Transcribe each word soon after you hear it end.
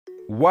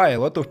why a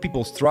lot of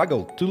people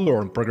struggle to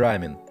learn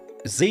programming.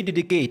 They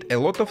dedicate a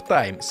lot of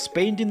time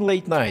spending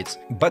late nights,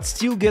 but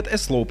still get a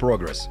slow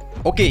progress.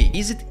 Okay,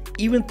 is it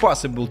even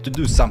possible to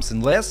do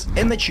something less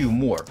and achieve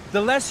more?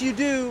 The less you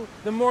do,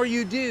 the more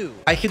you do.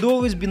 I had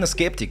always been a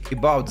skeptic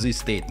about this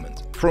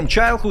statement. From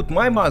childhood,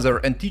 my mother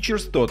and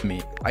teachers taught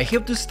me I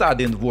have to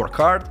study and work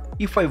hard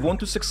if I want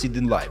to succeed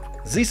in life.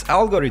 This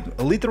algorithm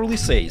literally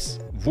says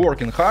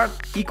working hard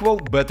equal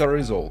better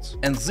results.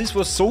 And this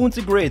was so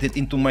integrated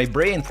into my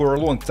brain for a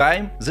long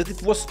time that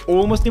it was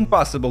almost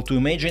impossible to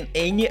imagine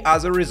any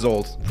other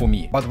results for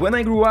me. But when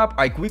I grew up,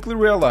 I quickly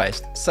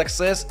realized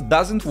success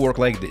doesn't work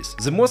like this.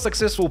 The most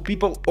successful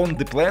people on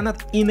the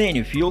planet in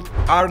any field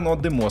are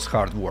not the most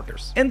hard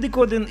workers. And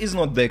decoding is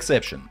not the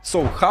exception.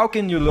 So how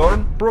can you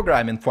learn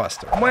programming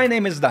faster? My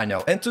name is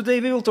Daniel, and today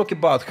we will talk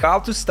about how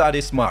to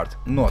study smart,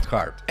 not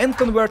hard, and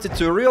convert it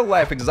to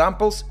real-life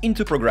examples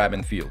into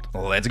programming field.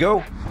 Let's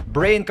go!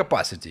 Brain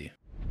capacity.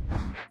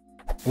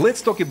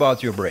 Let's talk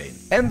about your brain,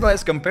 and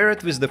let's compare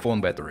it with the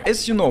phone battery.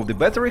 As you know, the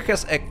battery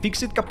has a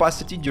fixed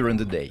capacity during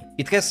the day.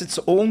 It has its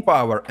own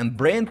power, and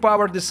brain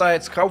power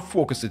decides how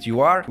focused you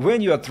are when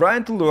you are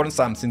trying to learn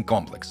something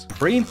complex.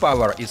 Brain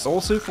power is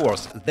also a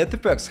force that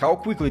affects how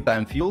quickly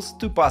time feels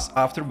to pass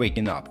after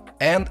waking up.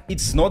 And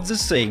it's not the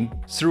same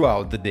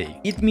throughout the day.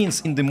 It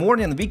means in the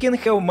morning we can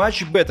have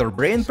much better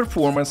brain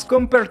performance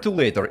compared to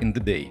later in the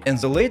day. And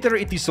the later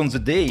it is on the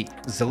day,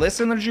 the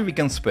less energy we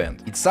can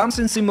spend. It's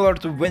something similar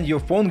to when your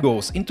phone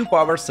goes into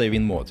power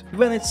saving mode,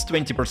 when it's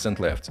 20%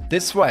 left.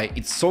 That's why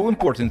it's so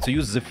important to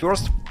use the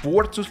first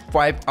 4 to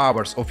 5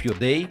 hours of your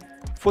day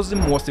for the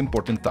most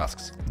important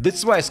tasks.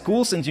 That's why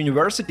schools and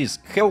universities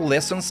have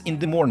lessons in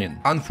the morning.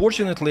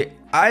 Unfortunately,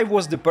 I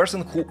was the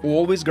person who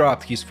always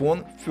grabbed his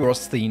phone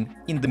first thing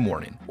in the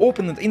morning.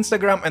 Opened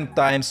Instagram and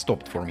time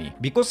stopped for me.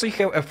 Because I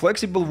have a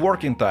flexible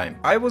working time,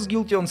 I was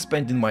guilty on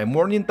spending my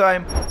morning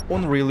time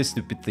on really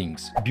stupid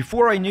things.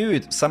 Before I knew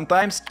it,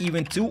 sometimes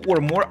even 2 or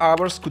more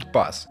hours could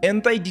pass,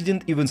 and I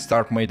didn't even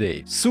start my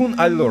day. Soon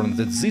I learned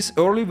that these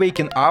early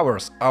waking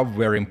hours are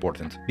very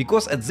important,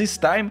 because at this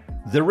time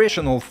the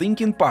rational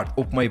thinking part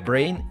of my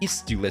brain is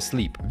still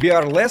asleep. We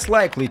are less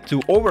likely to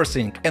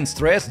overthink and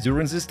stress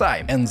during this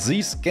time, and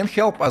this can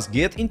help us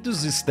get into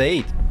this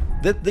state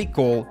that they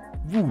call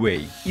Wu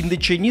Wei in the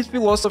Chinese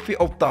philosophy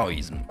of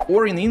Taoism,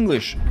 or in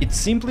English it's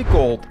simply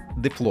called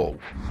the flow.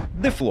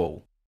 The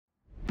flow.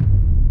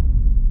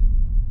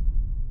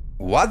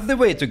 What's the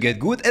way to get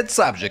good at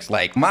subjects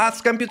like maths,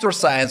 computer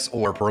science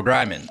or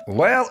programming?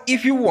 Well,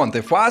 if you want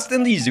a fast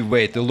and easy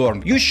way to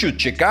learn, you should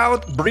check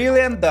out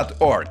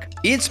brilliant.org.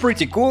 It's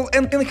pretty cool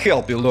and can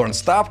help you learn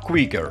stuff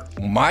quicker,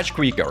 much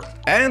quicker.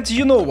 And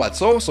you know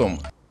what's awesome?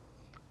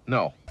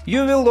 No.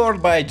 You will learn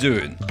by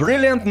doing.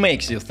 Brilliant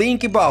makes you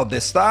think about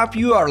the stuff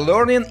you are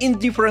learning in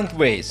different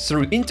ways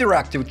through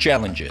interactive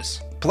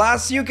challenges.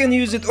 Plus, you can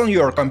use it on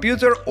your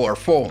computer or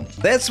phone.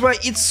 That's why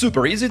it's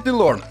super easy to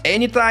learn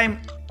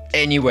anytime,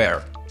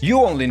 anywhere.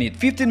 You only need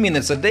 15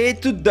 minutes a day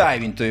to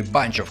dive into a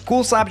bunch of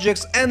cool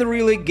subjects and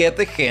really get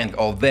the hang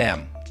of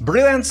them.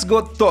 Brilliant's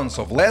got tons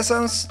of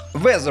lessons,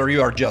 whether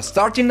you are just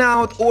starting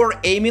out or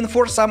aiming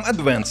for some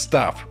advanced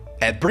stuff.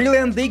 At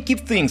Brilliant they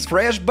keep things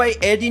fresh by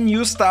adding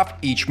new stuff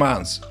each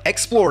month.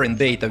 Exploring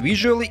data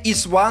visually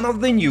is one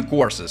of the new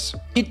courses.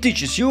 It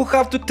teaches you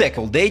how to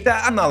tackle data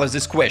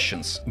analysis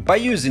questions by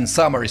using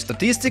summary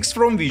statistics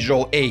from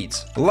visual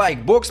aids,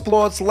 like box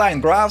plots, line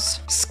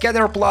graphs,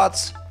 scatter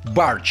plots,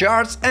 bar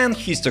charts and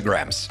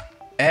histograms.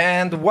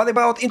 And what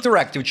about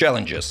interactive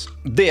challenges?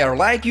 They are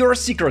like your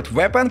secret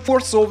weapon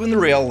for solving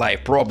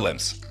real-life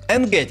problems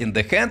and getting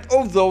the hang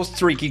of those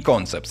tricky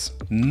concepts.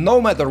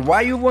 No matter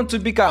why you want to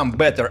become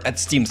better at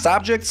STEAM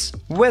subjects,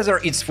 whether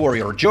it's for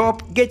your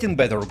job, getting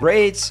better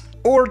grades,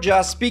 or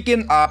just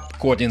picking up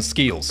coding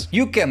skills,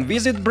 you can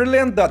visit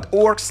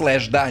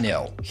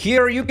brilliant.org/Daniel.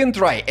 Here you can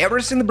try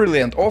everything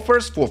Brilliant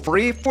offers for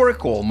free for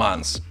a whole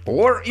month.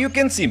 Or you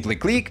can simply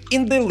click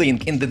in the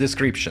link in the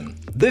description.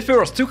 The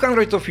first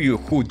 200 of you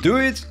who do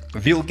it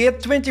will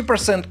get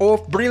 20%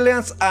 off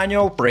Brilliant's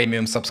annual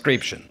premium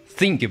subscription.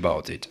 Think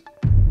about it.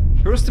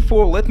 First of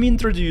all, let me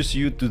introduce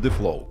you to the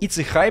flow. It's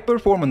a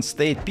high-performance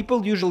state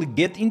people usually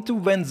get into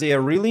when they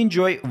really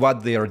enjoy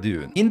what they are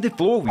doing. In the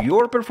flow,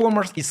 your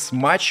performance is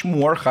much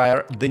more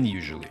higher than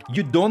usually.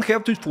 You don't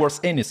have to force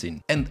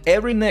anything, and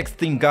every next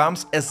thing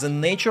comes as a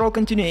natural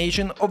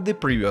continuation of the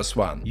previous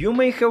one. You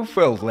may have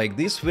felt like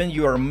this when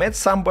you met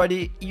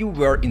somebody you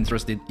were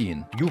interested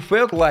in. You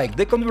felt like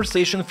the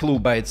conversation flew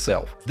by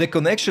itself. The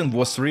connection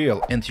was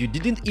real, and you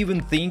didn't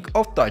even think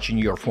of touching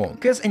your phone.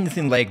 Has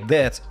anything like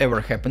that ever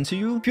happened to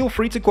you? Feel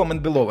free to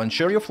comment below and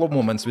share your flow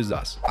moments with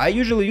us. I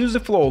usually use the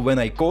flow when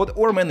I code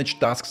or manage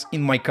tasks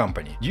in my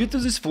company. Due to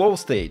this flow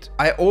state,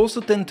 I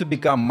also tend to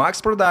become max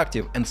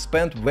productive and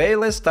spend way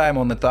less time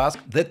on a task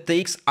that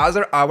takes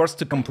other hours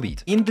to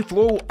complete. In the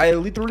flow, I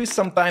literally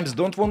sometimes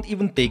don't want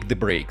even take the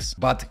breaks.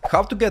 But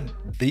how to get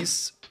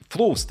this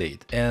flow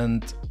state?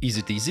 And is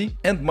it easy?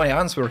 And my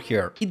answer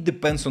here, it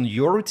depends on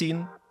your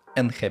routine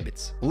and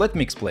habits. Let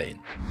me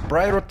explain.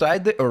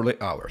 Prioritize the early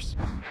hours.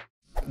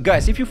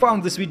 Guys, if you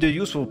found this video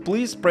useful,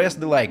 please press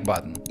the like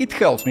button. It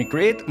helps me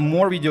create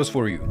more videos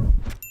for you.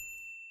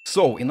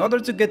 So, in order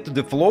to get to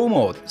the flow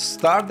mode,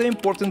 start the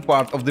important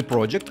part of the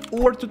project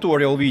or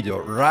tutorial video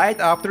right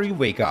after you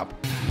wake up.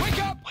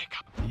 Wake up! Wake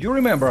up! You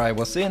remember I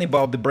was saying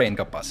about the brain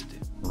capacity,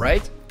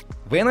 right?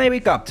 When I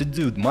wake up to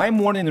do my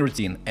morning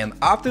routine, and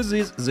after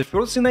this, the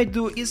first thing I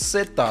do is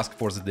set tasks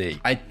for the day.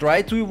 I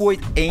try to avoid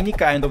any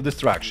kind of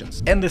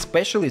distractions, and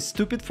especially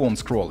stupid phone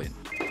scrolling.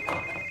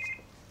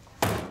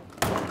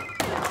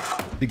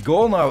 The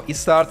goal now is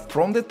start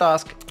from the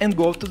task and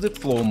go to the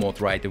flow mode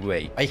right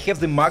away. I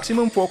have the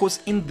maximum focus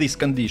in this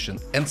condition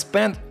and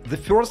spend the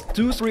first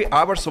 2-3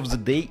 hours of the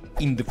day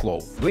in the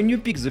flow. When you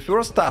pick the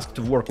first task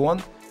to work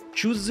on,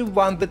 choose the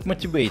one that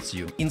motivates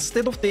you,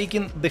 instead of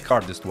taking the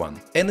hardest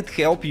one, and it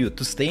helps you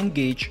to stay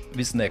engaged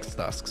with next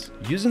tasks.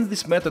 Using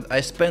this method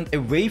I spend a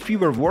way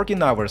fewer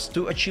working hours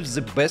to achieve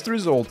the best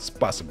results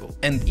possible.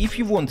 And if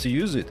you want to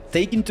use it,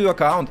 take into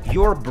account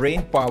your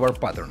brain power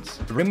patterns.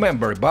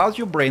 Remember about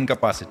your brain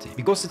capacity,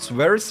 because it's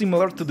very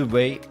similar to the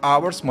way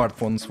our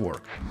smartphones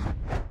work.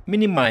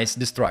 Minimize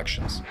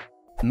distractions.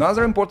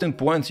 Another important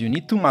point you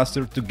need to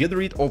master to get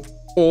rid of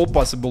all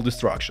possible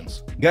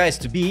distractions. Guys,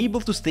 to be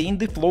able to stay in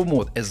the flow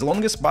mode as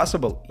long as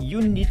possible,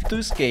 you need to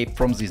escape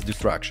from these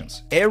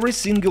distractions. Every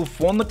single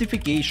phone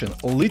notification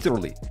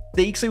literally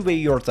takes away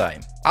your time.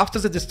 After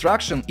the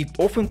distraction, it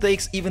often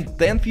takes even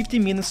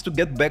 10-15 minutes to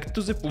get back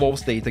to the flow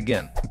state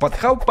again. But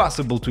how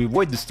possible to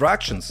avoid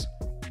distractions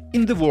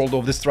in the world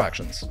of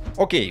distractions?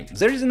 Okay,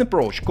 there is an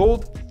approach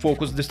called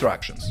focus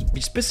distractions,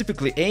 which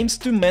specifically aims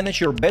to manage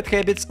your bad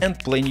habits and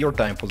plan your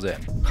time for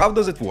them. How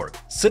does it work?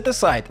 Set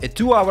aside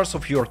 2 hours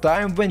of your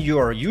time when you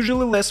are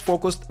usually less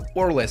focused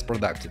or less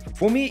productive.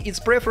 For me, it's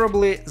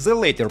preferably the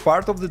later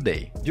part of the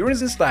day. During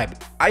this time,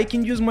 I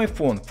can use my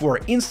phone for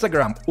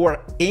Instagram or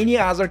any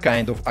other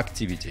kind of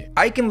activity.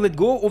 I can let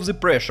go of the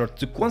pressure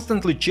to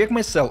constantly check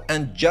myself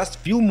and just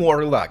feel more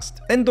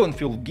relaxed, and don't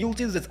feel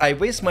guilty that I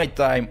waste my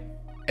time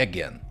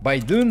again. By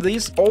doing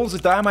this all the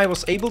time, I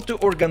was able to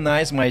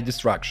organize my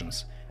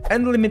distractions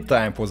and limit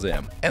time for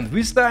them. And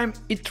with time,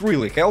 it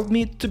really helped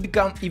me to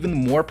become even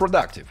more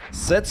productive.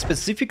 Set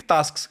specific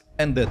tasks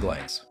and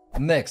deadlines.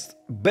 Next,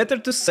 better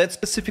to set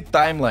specific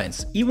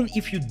timelines, even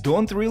if you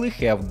don't really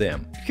have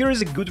them. Here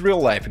is a good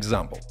real-life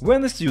example.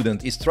 When a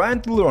student is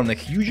trying to learn a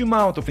huge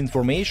amount of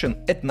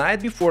information at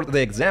night before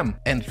the exam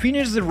and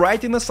finish the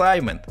writing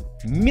assignment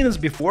minutes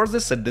before the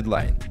set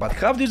deadline. But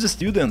how do the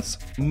students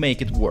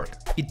make it work?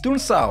 It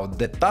turns out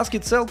that task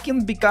itself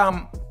can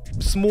become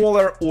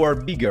smaller or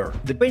bigger,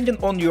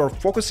 depending on your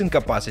focusing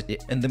capacity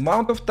and the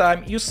amount of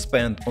time you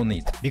spend on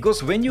it.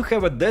 Because when you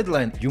have a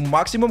deadline, you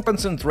maximum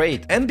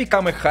concentrate and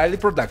become a highly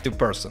productive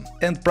person.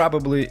 And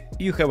probably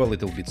you have a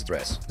little bit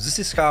stress. This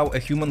is how a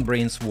human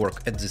brains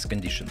work at this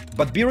condition.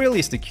 But be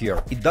realistic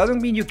here, it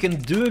doesn't mean you can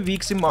do a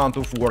week's amount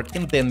of work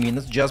in 10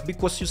 minutes just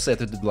because you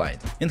set a deadline.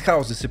 And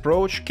how this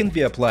approach can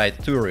be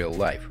applied to real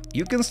life.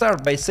 You can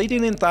start by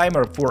setting a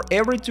timer for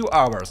every 2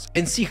 hours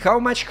and see how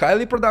much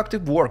highly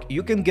productive work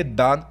you can get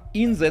done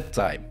in that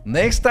time.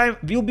 Next time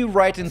we'll be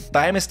writing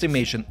time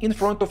estimation in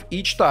front of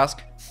each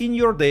task in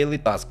your daily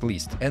task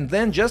list, and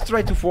then just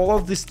try to follow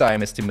this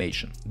time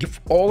estimation.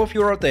 Give all of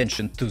your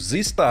attention to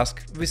this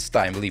task with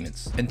time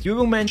limits, and you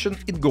will mention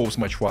it goes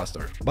much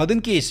faster. But in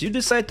case you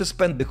decide to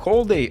spend the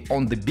whole day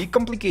on the big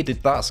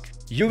complicated task,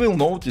 you will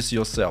notice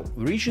yourself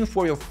reaching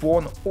for your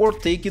phone or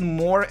taking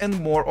more and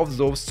more of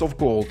those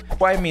so-called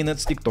 5-minute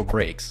TikTok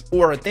breaks,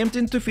 or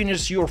attempting to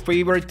finish your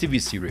favorite TV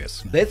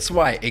series. That's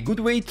why a good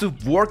way to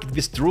work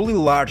with truly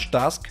large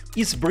tasks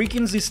is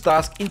breaking this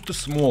task into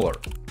smaller,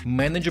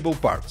 manageable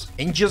parts,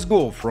 and just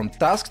go from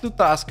task to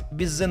task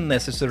with the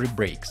necessary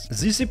breaks.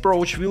 This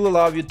approach will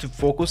allow you to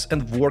focus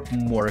and work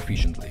more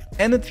efficiently.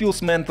 And it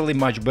feels mentally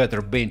much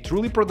better being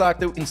truly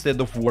productive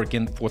instead of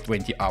working for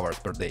 20 hours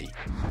per day.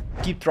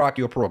 Keep track of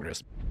your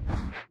progress.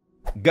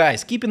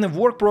 Guys, keeping a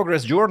work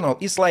progress journal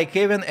is like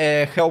having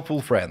a helpful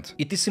friend.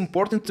 It is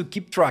important to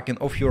keep tracking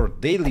of your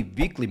daily,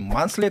 weekly,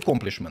 monthly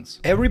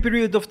accomplishments. Every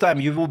period of time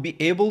you will be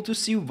able to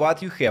see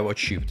what you have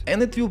achieved,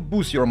 and it will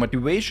boost your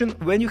motivation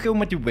when you have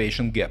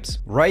motivation gaps.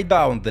 Write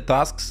down the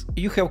tasks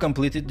you have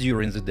completed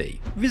during the day,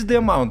 with the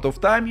amount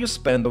of time you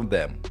spend on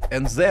them.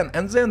 And then,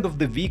 at the end of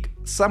the week,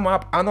 sum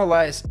up,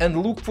 analyze,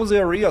 and look for the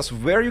areas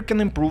where you can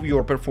improve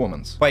your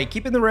performance. By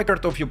keeping a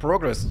record of your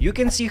progress, you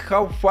can see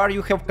how far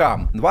you have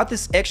come and what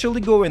is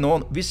actually going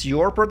on with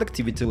your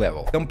productivity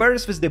level. Compare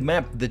it with the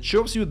map that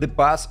shows you the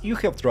path you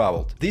have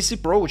traveled. This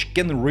approach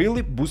can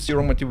really boost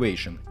your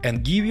motivation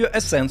and give you a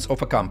sense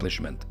of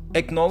accomplishment.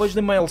 Acknowledge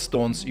the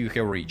milestones you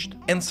have reached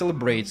and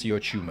celebrate your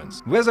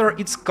achievements. Whether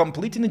it's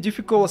completing a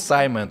difficult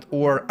assignment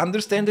or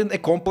understanding a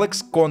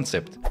complex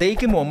concept,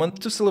 take a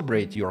moment to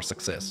celebrate your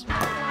success.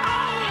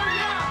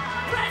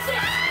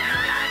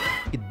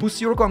 It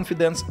boosts your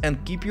confidence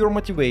and keeps you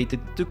motivated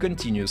to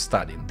continue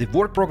studying. The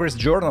Work Progress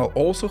Journal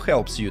also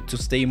helps you to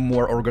stay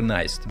more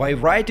organized. By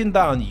writing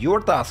down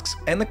your tasks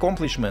and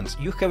accomplishments,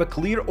 you have a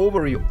clear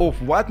overview of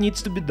what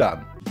needs to be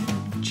done.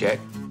 Check.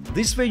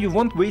 This way you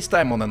won't waste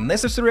time on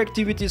unnecessary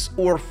activities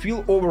or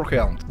feel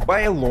overwhelmed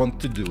by a long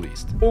to-do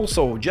list.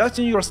 Also,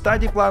 adjusting your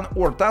study plan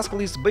or task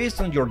list based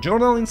on your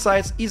journal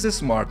insights is a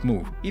smart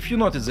move. If you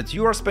notice that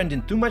you are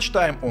spending too much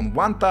time on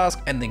one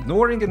task and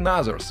ignoring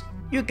others,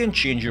 you can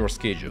change your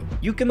schedule.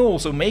 You can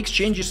also make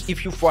changes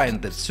if you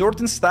find that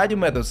certain study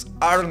methods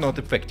are not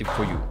effective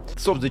for you.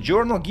 So the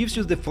journal gives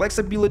you the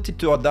flexibility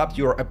to adapt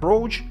your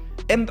approach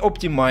and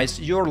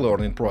optimize your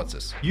learning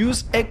process.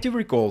 Use active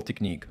recall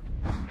technique.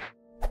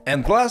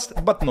 And last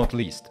but not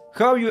least,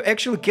 how you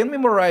actually can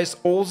memorize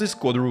all these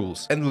code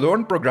rules and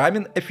learn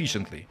programming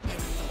efficiently.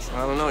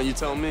 I don't know, you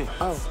tell me.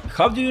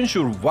 How do you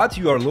ensure what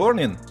you are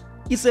learning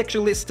is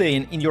actually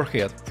staying in your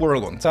head for a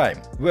long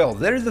time? Well,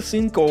 there is a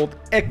thing called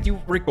active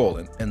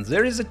recalling, and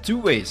there is two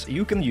ways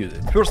you can use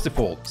it. First of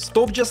all,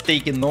 stop just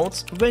taking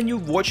notes when you're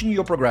watching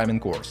your programming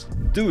course.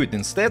 Do it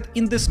instead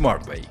in the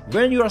smart way.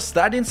 When you are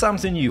studying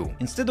something new,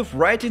 instead of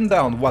writing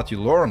down what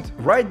you learned,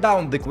 write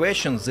down the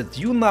questions that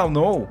you now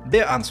know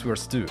the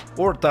answers to,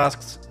 or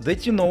tasks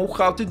that you know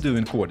how to do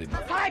in coding.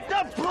 Hike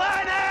the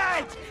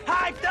planet!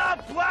 Hike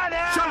the planet!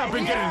 Shut up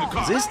and get in the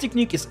car! This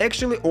technique is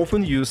actually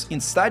often used in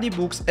study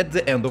books at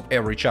the end of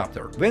every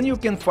chapter. When you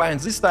can find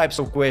these types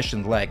of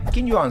questions like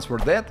 "Can you answer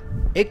that?",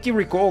 active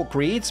recall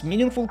creates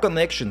meaningful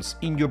connections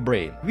in your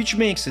brain, which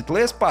makes it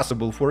less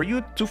possible for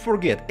you to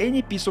forget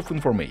any piece of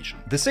information.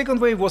 The second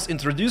way was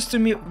introduced to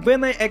me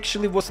when I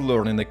actually was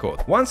learning the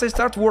code. Once I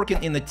start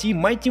working in a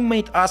team, my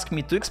teammate asked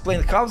me to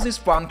explain how this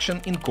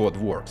function in code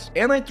works,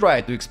 and I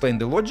tried to explain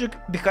the logic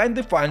behind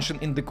the function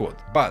in the code.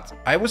 But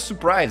I was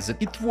surprised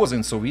that it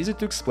wasn't so easy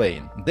to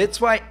explain.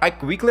 That's why I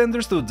quickly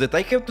understood that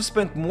I have to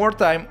spend more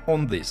time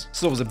on this.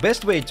 So the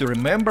best way to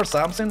remember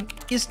something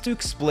is to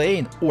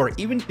explain or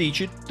even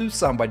teach it to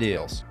somebody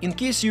else. In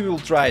case you will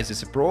try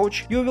this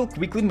approach, you will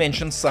quickly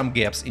mention some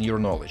gaps in your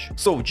knowledge.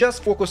 So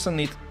just focus on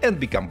it and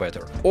become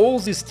better. All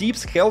these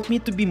tips help me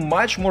to be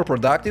much more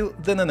productive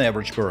than an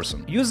average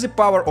person. Use the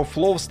power of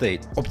flow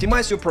state,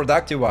 optimize your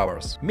productive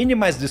hours,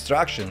 minimize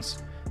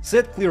distractions,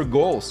 set clear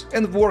goals,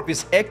 and work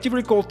with active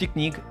recall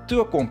technique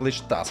to accomplish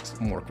tasks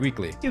more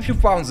quickly. If you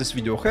found this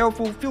video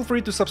helpful, feel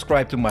free to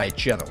subscribe to my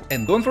channel.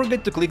 And don't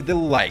forget to click the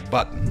like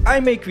button. I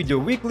make video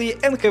weekly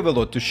and have a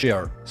lot to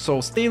share,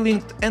 so stay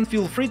linked and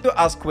feel free to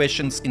ask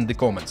questions in the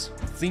comments.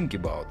 Think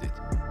about it.